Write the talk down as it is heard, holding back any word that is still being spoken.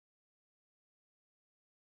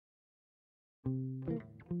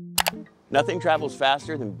Nothing travels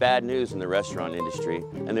faster than bad news in the restaurant industry,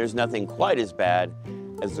 and there's nothing quite as bad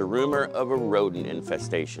as the rumor of a rodent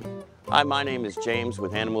infestation. Hi, my name is James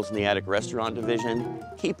with Animals in the Attic Restaurant Division.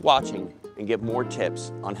 Keep watching and get more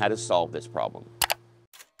tips on how to solve this problem.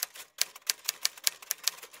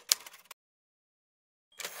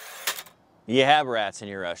 You have rats in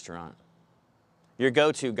your restaurant. Your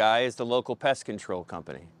go-to guy is the local pest control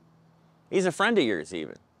company. He's a friend of yours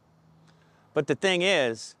even. But the thing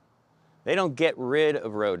is, they don't get rid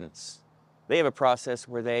of rodents. They have a process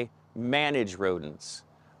where they manage rodents,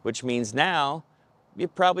 which means now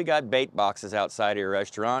you've probably got bait boxes outside of your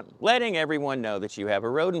restaurant, letting everyone know that you have a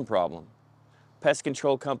rodent problem. Pest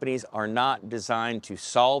control companies are not designed to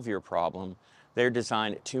solve your problem. They're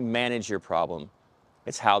designed to manage your problem.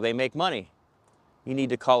 It's how they make money. You need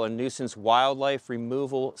to call a nuisance wildlife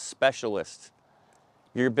removal specialist.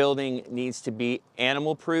 Your building needs to be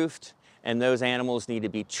animal-proofed, and those animals need to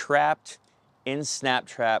be trapped in snap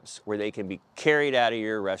traps where they can be carried out of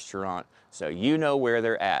your restaurant so you know where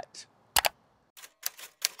they're at.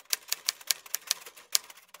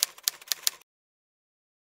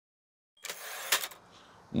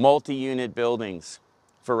 Multi-unit buildings.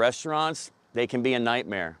 For restaurants, they can be a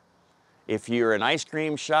nightmare. If you're an ice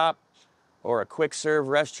cream shop or a quick serve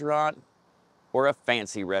restaurant or a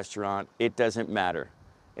fancy restaurant, it doesn't matter.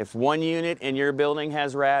 If one unit in your building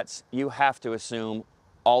has rats, you have to assume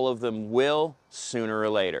all of them will sooner or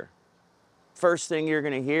later. First thing you're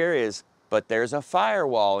going to hear is, but there's a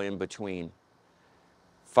firewall in between.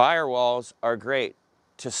 Firewalls are great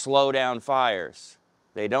to slow down fires.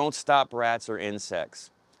 They don't stop rats or insects,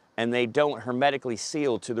 and they don't hermetically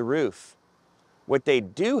seal to the roof. What they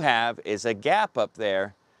do have is a gap up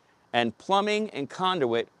there and plumbing and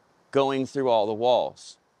conduit going through all the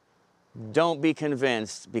walls. Don't be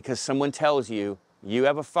convinced because someone tells you you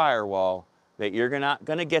have a firewall that you're not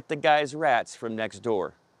going to get the guy's rats from next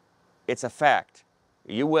door. It's a fact.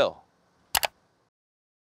 You will.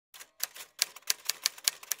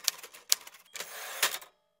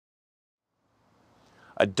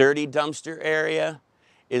 A dirty dumpster area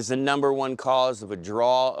is the #1 cause of a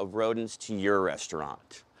draw of rodents to your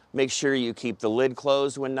restaurant. Make sure you keep the lid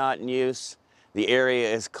closed when not in use. The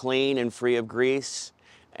area is clean and free of grease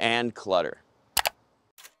and clutter.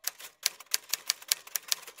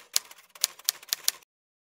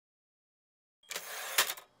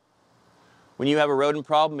 When you have a rodent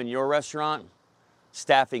problem in your restaurant,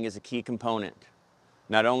 staffing is a key component.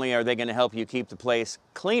 Not only are they going to help you keep the place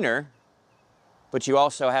cleaner, but you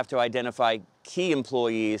also have to identify key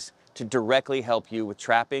employees to directly help you with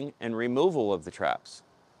trapping and removal of the traps.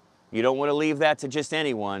 You don't want to leave that to just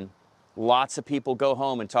anyone. Lots of people go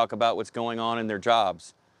home and talk about what's going on in their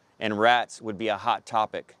jobs, and rats would be a hot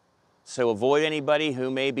topic. So avoid anybody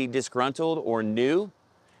who may be disgruntled or new,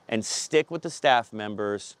 and stick with the staff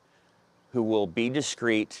members who will be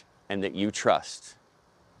discreet and that you trust.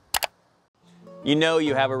 You know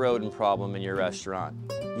you have a rodent problem in your restaurant.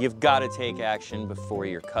 You've got to take action before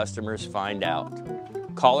your customers find out.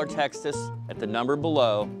 Call or text us at the number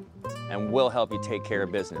below, and we'll help you take care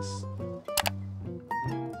of business.